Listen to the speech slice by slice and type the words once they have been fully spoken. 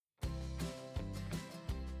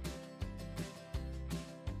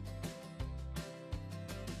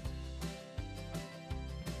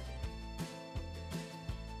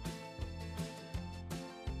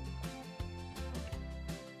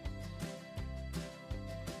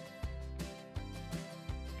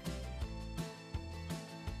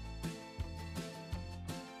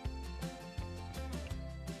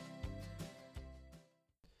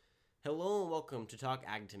Hello and welcome to Talk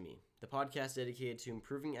Ag to Me, the podcast dedicated to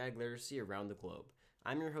improving ag literacy around the globe.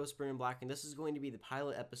 I'm your host, Brendan Black, and this is going to be the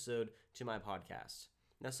pilot episode to my podcast.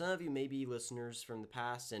 Now, some of you may be listeners from the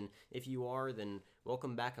past, and if you are, then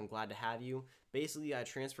welcome back. I'm glad to have you. Basically, I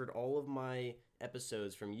transferred all of my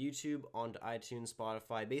episodes from YouTube onto iTunes,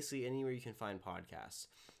 Spotify, basically anywhere you can find podcasts.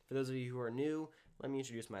 For those of you who are new, let me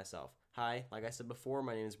introduce myself. Hi, like I said before,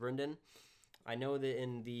 my name is Brendan. I know that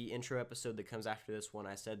in the intro episode that comes after this one,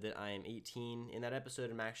 I said that I am 18. In that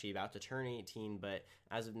episode, I'm actually about to turn 18, but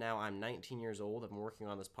as of now, I'm 19 years old. I've been working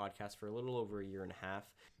on this podcast for a little over a year and a half.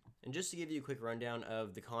 And just to give you a quick rundown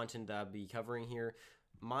of the content that I'll be covering here,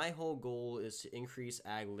 my whole goal is to increase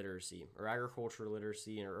ag literacy, or agricultural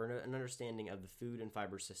literacy, or an understanding of the food and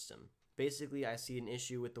fiber system. Basically, I see an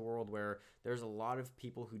issue with the world where there's a lot of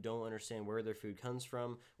people who don't understand where their food comes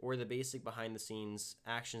from or the basic behind-the-scenes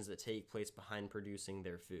actions that take place behind producing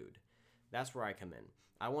their food. That's where I come in.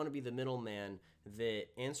 I want to be the middleman that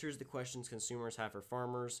answers the questions consumers have for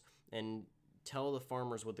farmers and tell the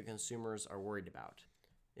farmers what the consumers are worried about.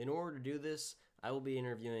 In order to do this, I will be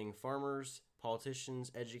interviewing farmers,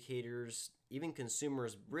 politicians, educators, even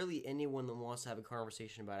consumers, really anyone that wants to have a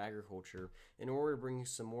conversation about agriculture in order to bring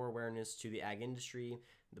some more awareness to the ag industry,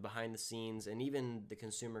 the behind the scenes, and even the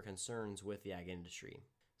consumer concerns with the ag industry.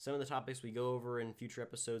 Some of the topics we go over in future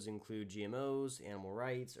episodes include GMOs, animal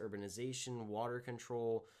rights, urbanization, water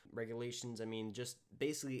control, regulations. Just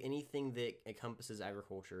basically anything that encompasses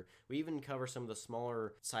agriculture. We even cover some of the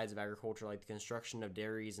smaller sides of agriculture, like the construction of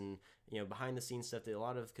dairies and behind the scenes stuff that a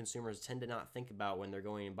lot of consumers tend to not think about when they're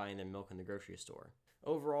going and buying their milk in the grocery store.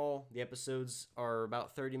 Overall, the episodes are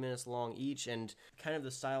about 30 minutes long each, and kind of the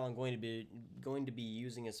style I'm going to be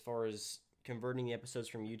using as far as converting the episodes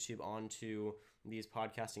from YouTube onto these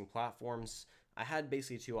podcasting platforms, I had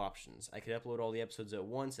basically two options. I could upload all the episodes at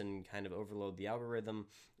once and kind of overload the algorithm,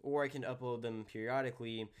 or I can upload them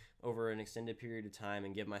periodically over an extended period of time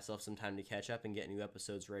and give myself some time to catch up and get new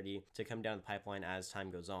episodes ready to come down the pipeline as time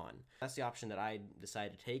goes on. That's the option that I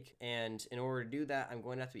decided to take, and in order to do that, I'm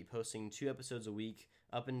going to have to be posting 2 episodes a week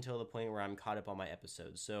up until the point where I'm caught up on my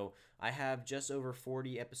episodes. So I have just over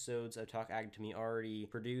 40 episodes of Talk Ag to Me already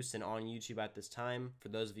produced and on YouTube at this time. For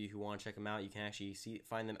those of you who want to check them out, you can actually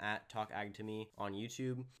find them at Talk Ag to Me on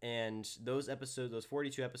YouTube. And those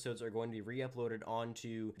 42 episodes are going to be re-uploaded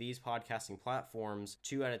onto these podcasting platforms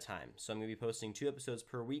 2 at a time. So I'm going to be posting 2 episodes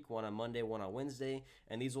per week, one on Monday, one on Wednesday,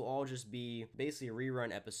 and these will all just be basically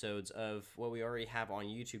rerun episodes of what we already have on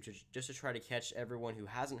YouTube just to try to catch everyone who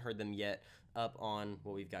hasn't heard them yet up on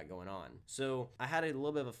what we've got going on. So I had a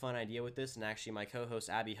little bit of a fun idea with this, and actually my co-host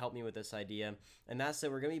Abby helped me with this idea, and that's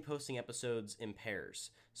that we're going to be posting episodes in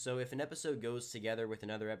pairs. So if an episode goes together with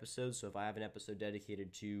another episode, so if I have an episode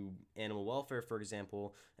dedicated to animal welfare, for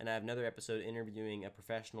example, and I have another episode interviewing a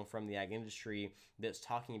professional from the ag industry that's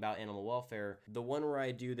talking about animal welfare, the one where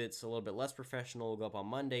I do that's a little bit less professional will go up on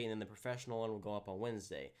Monday, and then the professional one will go up on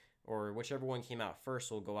Wednesday. Or whichever one came out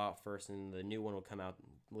first will go out first, and the new one will come out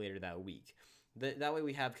later that week. That way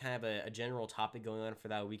we have kind of a general topic going on for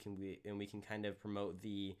that week, and we can kind of promote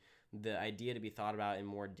the idea to be thought about in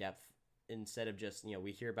more depth, instead of just,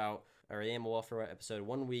 we hear about our animal welfare episode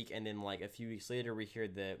one week, and then like a few weeks later we hear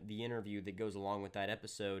the interview that goes along with that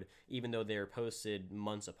episode, even though they're posted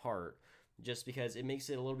months apart. Just because it makes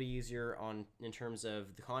it a little bit easier in terms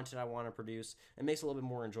of the content I want to produce. It makes it a little bit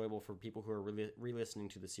more enjoyable for people who are re-listening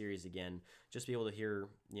to the series again. Just be able to hear,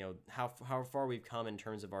 how far we've come in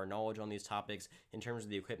terms of our knowledge on these topics, in terms of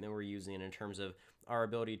the equipment we're using, and in terms of our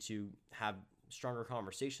ability to have stronger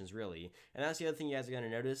conversations, really. And that's the other thing you guys are going to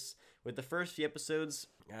notice. With the first few episodes,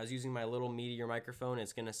 I was using my little Meteor microphone.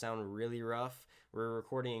 It's going to sound really rough. We're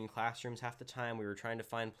recording in classrooms half the time. We were trying to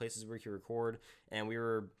find places where we could record, and we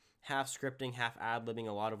were half scripting, half ad-libbing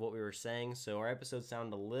a lot of what we were saying, so our episodes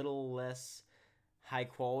sound a little less high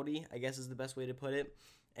quality, I guess is the best way to put it.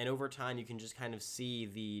 And over time, you can just kind of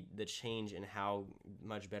see the change in how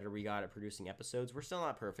much better we got at producing episodes. We're still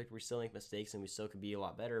not perfect. We still make mistakes, and we still could be a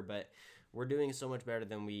lot better, but we're doing so much better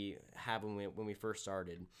than we have when we first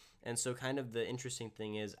started. And so kind of the interesting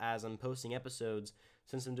thing is, as I'm posting episodes,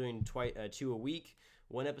 since I'm doing 2 a week,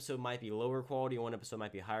 one episode might be lower quality, one episode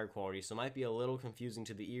might be higher quality, so it might be a little confusing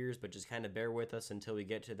to the ears, but just kind of bear with us until we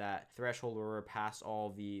get to that threshold where we're past all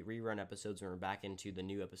the rerun episodes and we're back into the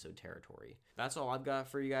new episode territory. That's all I've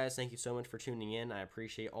got for you guys. Thank you so much for tuning in. I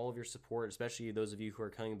appreciate all of your support, especially those of you who are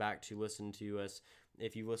coming back to listen to us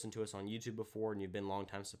if you've listened to us on YouTube before and you've been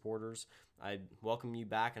longtime supporters, I welcome you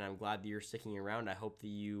back, and I'm glad that you're sticking around. I hope that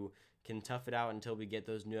you can tough it out until we get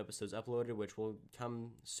those new episodes uploaded, which will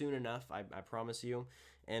come soon enough, I promise you.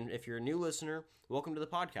 And if you're a new listener, welcome to the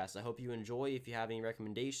podcast. I hope you enjoy. If you have any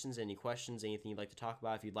recommendations, any questions, anything you'd like to talk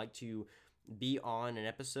about, if you'd like to be on an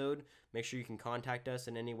episode, make sure you can contact us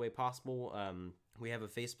in any way possible. We have a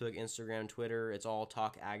Facebook, Instagram, Twitter. It's all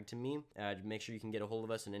Talk Ag to Me. Make sure you can get a hold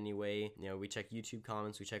of us in any way. We check YouTube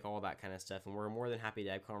comments, we check all that kind of stuff, and we're more than happy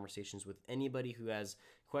to have conversations with anybody who has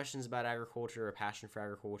questions about agriculture or passion for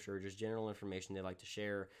agriculture, or just general information they'd like to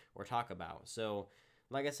share or talk about. So,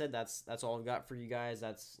 like I said, that's all I've got for you guys.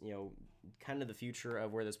 That's, kind of the future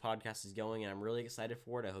of where this podcast is going, and I'm really excited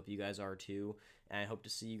for it. I hope you guys are too, and I hope to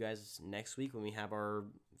see you guys next week when we have our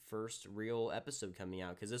first real episode coming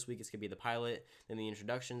out, because this week it's going to be the pilot, then the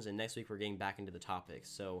introductions, and next week we're getting back into the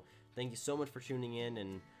topics. So thank you so much for tuning in,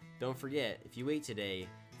 and don't forget, if you ate today,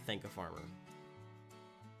 thank a farmer.